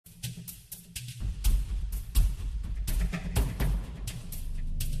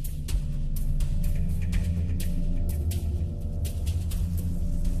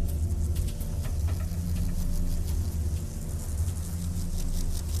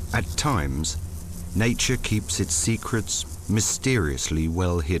At times, nature keeps its secrets mysteriously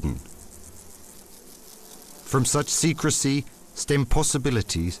well hidden. From such secrecy stem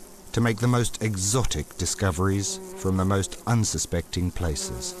possibilities to make the most exotic discoveries from the most unsuspecting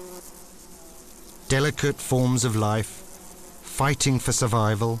places. Delicate forms of life, fighting for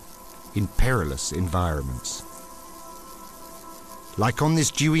survival in perilous environments. Like on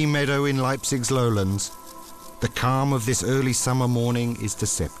this dewy meadow in Leipzig's lowlands, the calm of this early summer morning is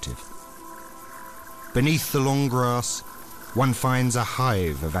deceptive. Beneath the long grass, one finds a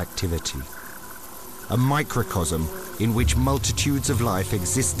hive of activity, a microcosm in which multitudes of life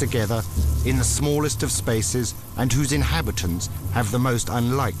exist together in the smallest of spaces and whose inhabitants have the most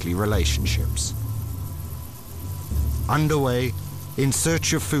unlikely relationships. Underway, in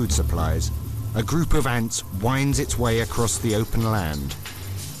search of food supplies, a group of ants winds its way across the open land.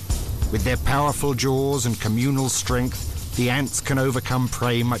 With their powerful jaws and communal strength, the ants can overcome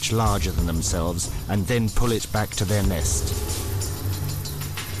prey much larger than themselves and then pull it back to their nest.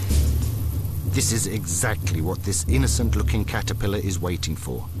 This is exactly what this innocent-looking caterpillar is waiting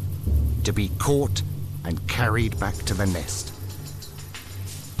for, to be caught and carried back to the nest.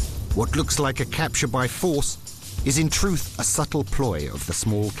 What looks like a capture by force is in truth a subtle ploy of the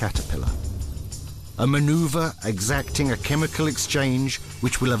small caterpillar. A maneuver exacting a chemical exchange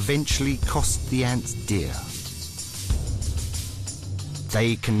which will eventually cost the ants dear.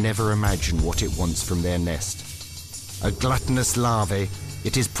 They can never imagine what it wants from their nest. A gluttonous larvae,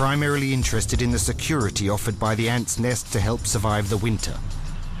 it is primarily interested in the security offered by the ant's nest to help survive the winter.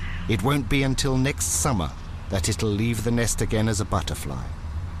 It won't be until next summer that it'll leave the nest again as a butterfly.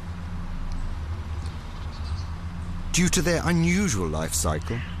 Due to their unusual life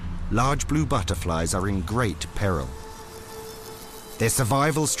cycle, large blue butterflies are in great peril. Their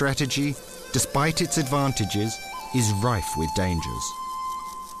survival strategy, despite its advantages, is rife with dangers.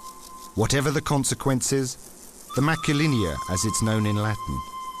 Whatever the consequences, the Maculinea, as it's known in Latin,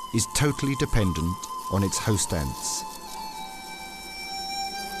 is totally dependent on its host ants.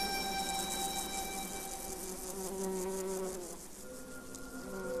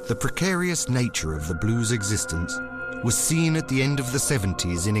 The precarious nature of the blues' existence was seen at the end of the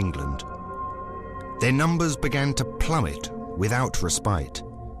 70s in England. Their numbers began to plummet without respite.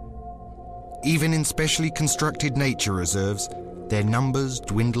 Even in specially constructed nature reserves, their numbers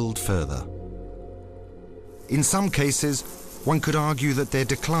dwindled further. In some cases, one could argue that their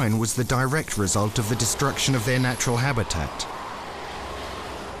decline was the direct result of the destruction of their natural habitat.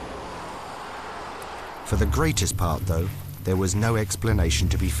 For the greatest part, though, there was no explanation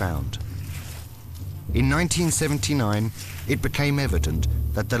to be found. In 1979, it became evident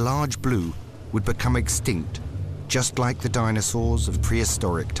that the large blue would become extinct, just like the dinosaurs of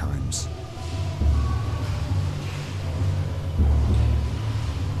prehistoric times.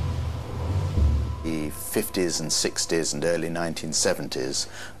 The 50s and 60s and early 1970s,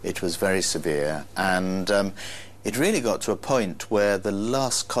 it was very severe, and it really got to a point where the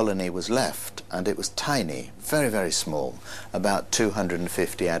last colony was left, and it was tiny, very, very small, about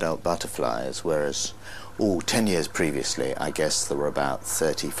 250 adult butterflies, whereas 10 years previously, I guess there were about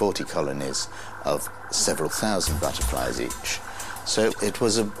 30, 40 colonies of several thousand butterflies each. So it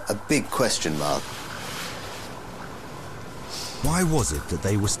was a big question mark. Why was it that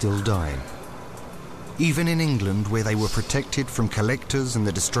they were still dying? Even in England, where they were protected from collectors and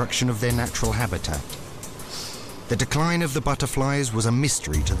the destruction of their natural habitat. The decline of the butterflies was a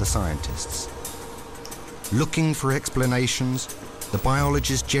mystery to the scientists. Looking for explanations, the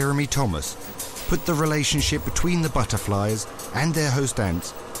biologist Jeremy Thomas put the relationship between the butterflies and their host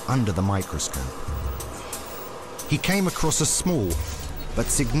ants under the microscope. He came across a small but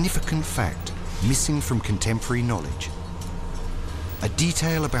significant fact missing from contemporary knowledge. A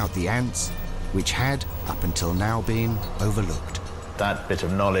detail about the ants which had, up until now, been overlooked. That bit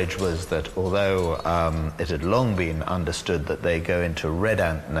of knowledge was that although it had long been understood that they go into red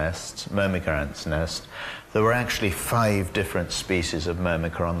ant nests, Myrmica ants' nest, there were actually 5 different species of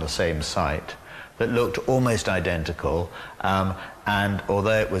Myrmica on the same site that looked almost identical, and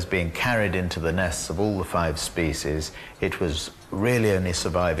although it was being carried into the nests of all the 5 species, it was really only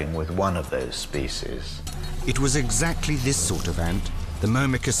surviving with one of those species. It was exactly this sort of ant, the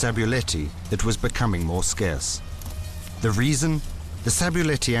Myrmica sabuleti, that was becoming more scarce. The reason? The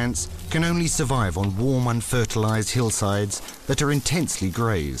sabuleti ants can only survive on warm, unfertilized hillsides that are intensely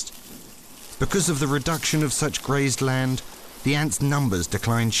grazed. Because of the reduction of such grazed land, the ants' numbers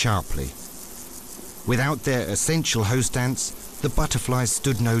declined sharply. Without their essential host ants, the butterflies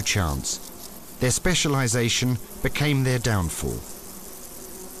stood no chance. Their specialization became their downfall.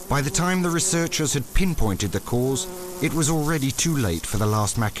 By the time the researchers had pinpointed the cause, it was already too late for the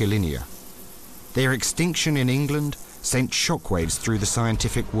last Maculinea. Their extinction in England sent shockwaves through the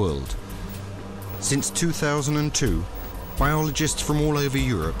scientific world. Since 2002, biologists from all over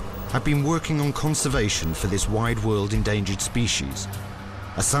Europe have been working on conservation for this wide world endangered species,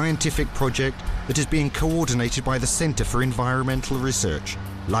 a scientific project that is being coordinated by the Center for Environmental Research,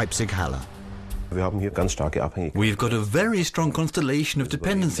 Leipzig-Halle. We've got a very strong constellation of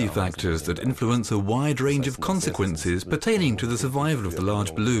dependency factors that influence a wide range of consequences pertaining to the survival of the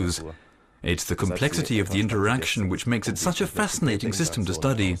large blues. It's the complexity of the interaction which makes it such a fascinating system to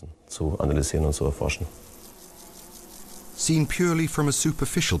study. Seen purely from a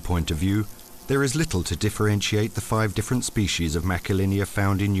superficial point of view, there is little to differentiate the 5 different species of Maculinea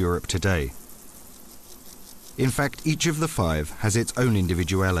found in Europe today. In fact, each of the 5 has its own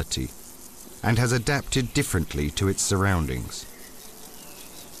individuality and has adapted differently to its surroundings.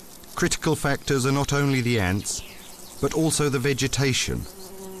 Critical factors are not only the ants, but also the vegetation.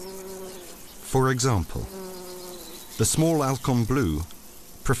 For example, the small Alcon blue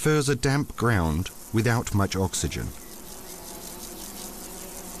prefers a damp ground without much oxygen.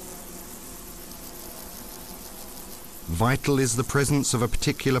 Vital is the presence of a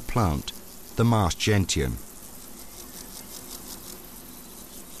particular plant, the marsh gentian.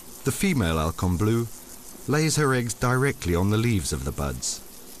 The female Alcon blue lays her eggs directly on the leaves of the buds.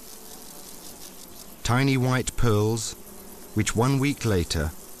 Tiny white pearls, which 1 week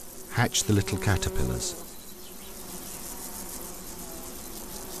later hatch the little caterpillars.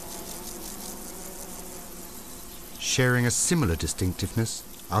 Sharing a similar distinctiveness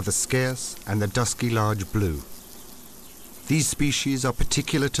are the scarce and the dusky large blue. These species are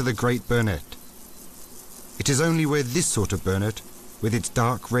particular to the great burnet. It is only where this sort of burnet, with its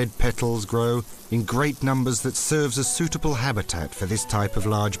dark red petals, grow in great numbers that serves as suitable habitat for this type of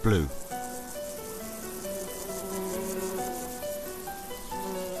large blue.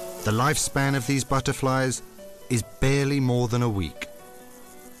 The lifespan of these butterflies is barely more than a week.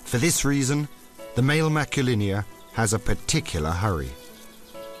 For this reason, the male Maculinea has a particular hurry.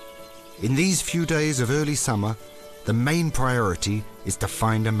 In these few days of early summer, the main priority is to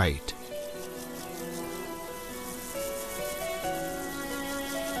find a mate.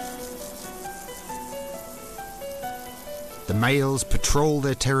 The males patrol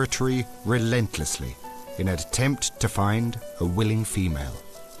their territory relentlessly in an attempt to find a willing female.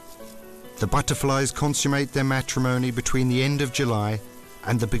 The butterflies consummate their matrimony between the end of July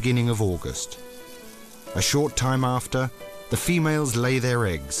and the beginning of August. A short time after, the females lay their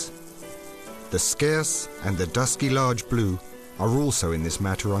eggs. The scarce and the dusky large blue are also in this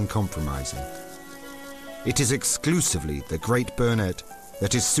matter uncompromising. It is exclusively the great burnet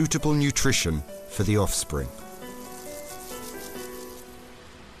that is suitable nutrition for the offspring.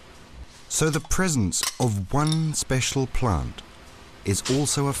 So the presence of one special plant is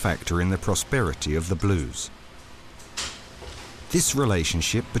also a factor in the prosperity of the blues. This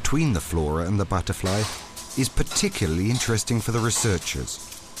relationship between the flora and the butterfly is particularly interesting for the researchers,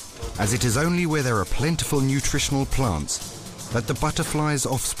 as it is only where there are plentiful nutritional plants that the butterfly's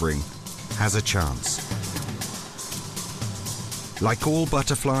offspring has a chance. Like all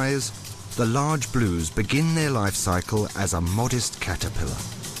butterflies, the large blues begin their life cycle as a modest caterpillar.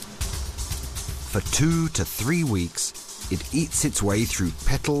 For 2 to 3 weeks, it eats its way through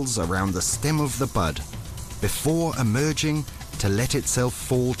petals around the stem of the bud before emerging to let itself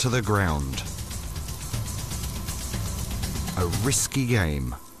fall to the ground. A risky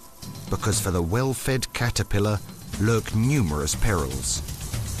game, because for the well-fed caterpillar lurk numerous perils.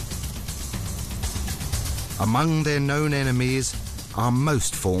 Among their known enemies are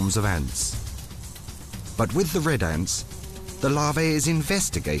most forms of ants. But with the red ants, the larvae is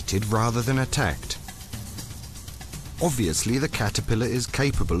investigated rather than attacked. Obviously, the caterpillar is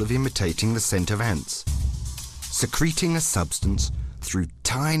capable of imitating the scent of ants, secreting a substance through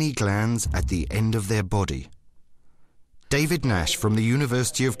tiny glands at the end of their body. David Nash from the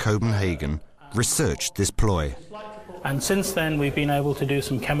University of Copenhagen researched this ploy. And since then we've been able to do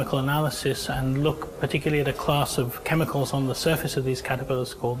some chemical analysis and look particularly at a class of chemicals on the surface of these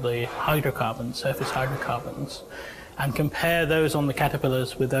caterpillars called the hydrocarbons, surface hydrocarbons, and compare those on the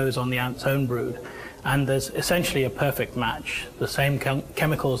caterpillars with those on the ant's own brood. And there's essentially a perfect match. The same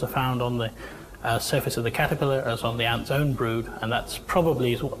chemicals are found on the surface of the caterpillar as on the ant's own brood, and that's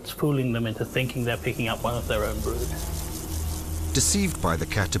probably what's fooling them into thinking they're picking up one of their own brood. Deceived by the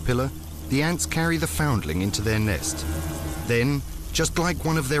caterpillar, the ants carry the foundling into their nest. Then, just like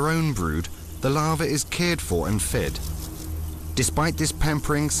one of their own brood, the larva is cared for and fed. Despite this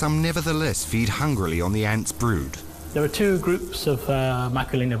pampering, some nevertheless feed hungrily on the ant's brood. There are two groups of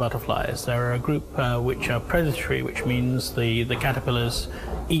Maculinia butterflies. There are a group which are predatory, which means the caterpillars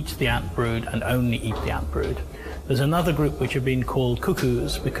eat the ant brood and only eat the ant brood. There's another group which have been called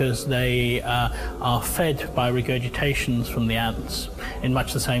cuckoos because they are fed by regurgitations from the ants in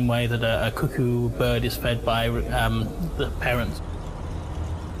much the same way that a cuckoo bird is fed by the parents.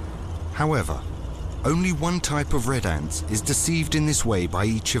 However, only one type of red ants is deceived in this way by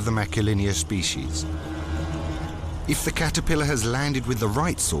each of the Maculinia species. If the caterpillar has landed with the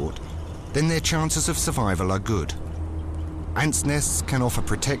right sort, then their chances of survival are good. Ants' nests can offer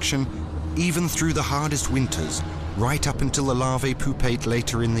protection even through the hardest winters, right up until the larvae pupate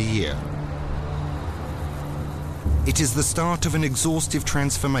later in the year. It is the start of an exhaustive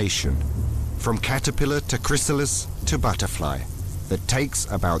transformation, from caterpillar to chrysalis to butterfly, that takes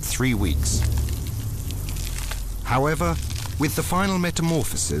about 3 weeks. However, with the final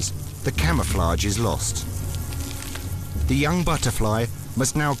metamorphosis, the camouflage is lost. The young butterfly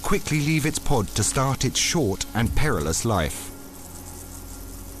must now quickly leave its pod to start its short and perilous life.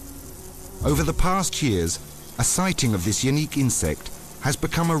 Over the past years, a sighting of this unique insect has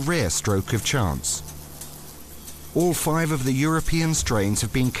become a rare stroke of chance. All 5 of the European strains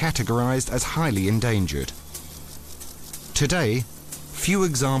have been categorized as highly endangered. Today, few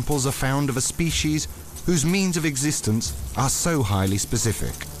examples are found of a species whose means of existence are so highly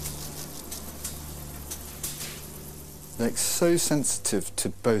specific. They're so sensitive to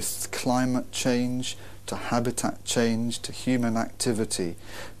both climate change, to habitat change, to human activity.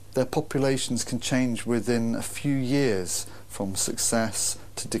 Their populations can change within a few years, from success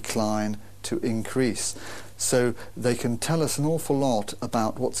to decline to increase. So they can tell us an awful lot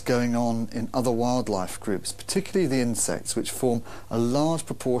about what's going on in other wildlife groups, particularly the insects, which form a large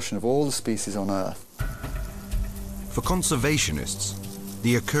proportion of all the species on Earth. For conservationists,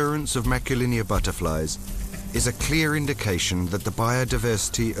 the occurrence of Maculinia butterflies is a clear indication that the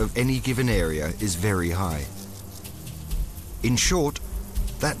biodiversity of any given area is very high. In short,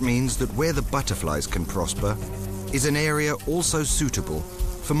 that means that where the butterflies can prosper is an area also suitable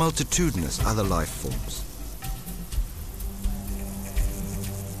for multitudinous other life forms.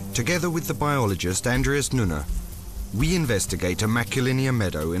 Together with the biologist Andreas Nunner, we investigate a Maculinia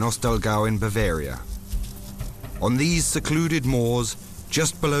meadow in Ostalgau in Bavaria. On these secluded moors,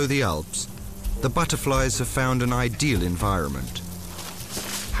 just below the Alps, the butterflies have found an ideal environment.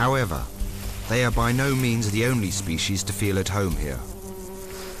 However, they are by no means the only species to feel at home here.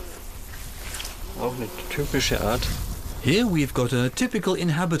 Here we've got a typical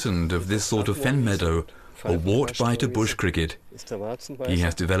inhabitant of this sort of fen meadow, a wart-biter bush cricket. He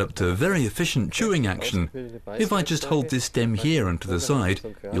has developed a very efficient chewing action. If I just hold this stem here and to the side,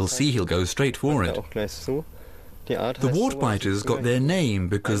 you'll see he'll go straight for it. The wart-biters got their name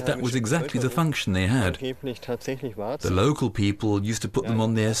because that was exactly the function they had. The local people used to put them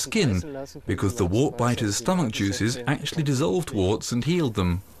on their skin because the wart-biters' stomach juices actually dissolved warts and healed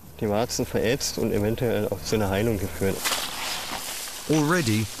them.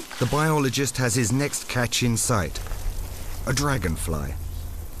 Already, the biologist has his next catch in sight. A dragonfly,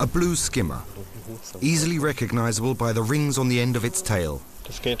 a blue skimmer, easily recognizable by the rings on the end of its tail.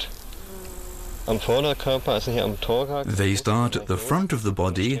 They start at the front of the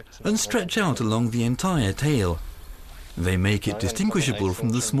body and stretch out along the entire tail. They make it distinguishable from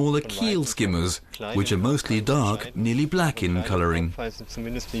the smaller keel skimmers, which are mostly dark, nearly black in colouring.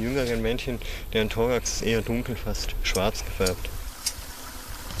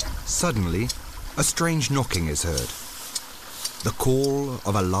 Suddenly, a strange knocking is heard. The call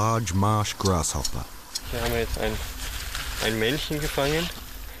of a large marsh grasshopper.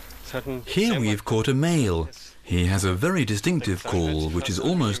 Here we've caught a male. He has a very distinctive call, which is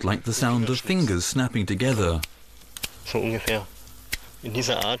almost like the sound of fingers snapping together.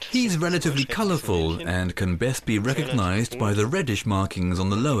 He's relatively colourful and can best be recognised by the reddish markings on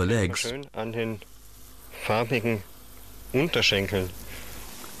the lower legs.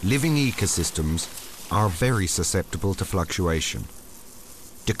 Living ecosystems are very susceptible to fluctuation.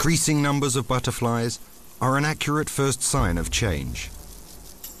 Decreasing numbers of butterflies are an accurate first sign of change.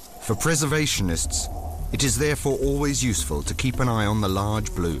 For preservationists, it is therefore always useful to keep an eye on the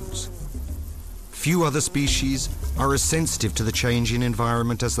large blues. Few other species are as sensitive to the change in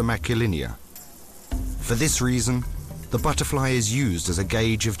environment as the Maculinia. For this reason, the butterfly is used as a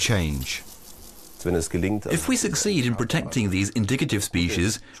gauge of change. If we succeed in protecting these indicative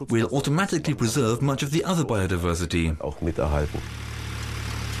species, we'll automatically preserve much of the other biodiversity.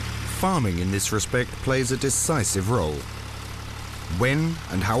 Farming in this respect plays a decisive role. When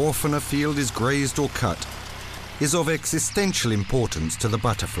and how often a field is grazed or cut is of existential importance to the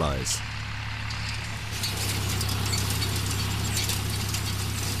butterflies.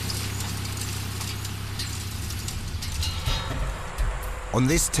 On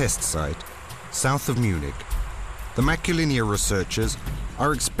this test site, south of Munich, the Maculinia researchers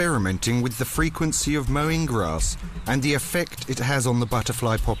are experimenting with the frequency of mowing grass and the effect it has on the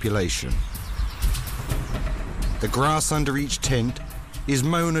butterfly population. The grass under each tent is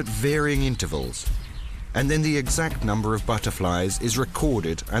mown at varying intervals, and then the exact number of butterflies is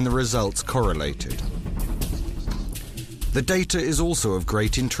recorded and the results correlated. The data is also of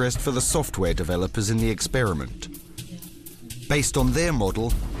great interest for the software developers in the experiment. Based on their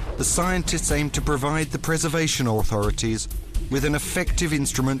model, the scientists aim to provide the preservation authorities with an effective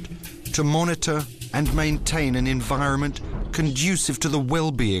instrument to monitor and maintain an environment conducive to the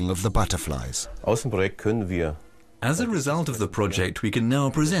well-being of the butterflies. Aus dem Projekt können wir As a result of the project, we can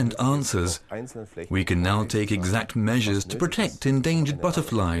now present answers. We can now take exact measures to protect endangered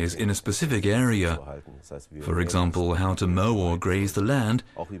butterflies in a specific area. For example, how to mow or graze the land,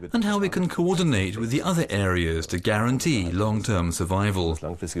 and how we can coordinate with the other areas to guarantee long-term survival.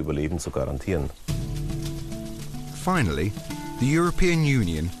 langfristige Überleben zu garantieren. Finally, the European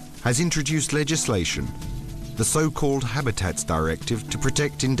Union has introduced legislation, the so-called Habitats Directive, to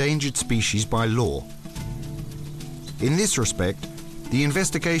protect endangered species by law. In this respect, the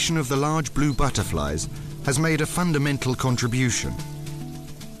investigation of the large blue butterflies has made a fundamental contribution.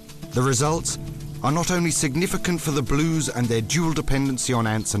 The results are not only significant for the blues and their dual dependency on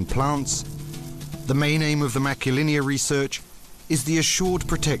ants and plants, the main aim of the Maculinia research is the assured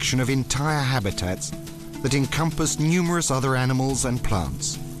protection of entire habitats that encompass numerous other animals and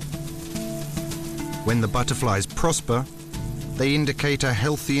plants. When the butterflies prosper, they indicate a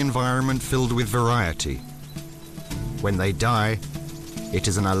healthy environment filled with variety. When they die, it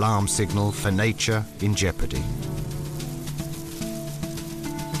is an alarm signal for nature in jeopardy.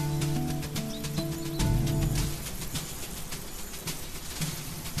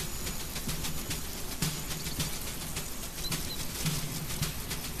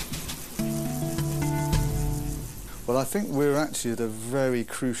 Well, I think we're actually at a very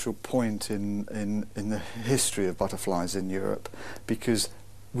crucial point in the history of butterflies in Europe, because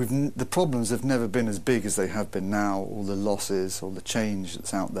the problems have never been as big as they have been now, all the losses, all the change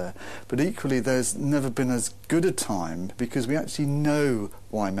that's out there. But equally, there's never been as good a time, because we actually know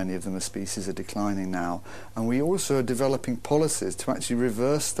why many of the species are declining now, and we also are developing policies to actually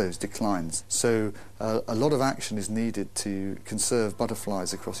reverse those declines. So a lot of action is needed to conserve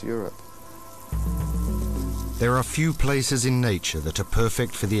butterflies across Europe. There are few places in nature that are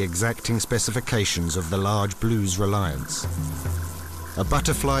perfect for the exacting specifications of the large blue's reliance. A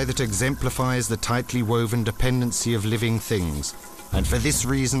butterfly that exemplifies the tightly woven dependency of living things, and for this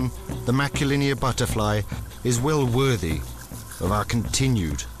reason, the Maculinia butterfly is well worthy of our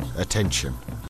continued attention.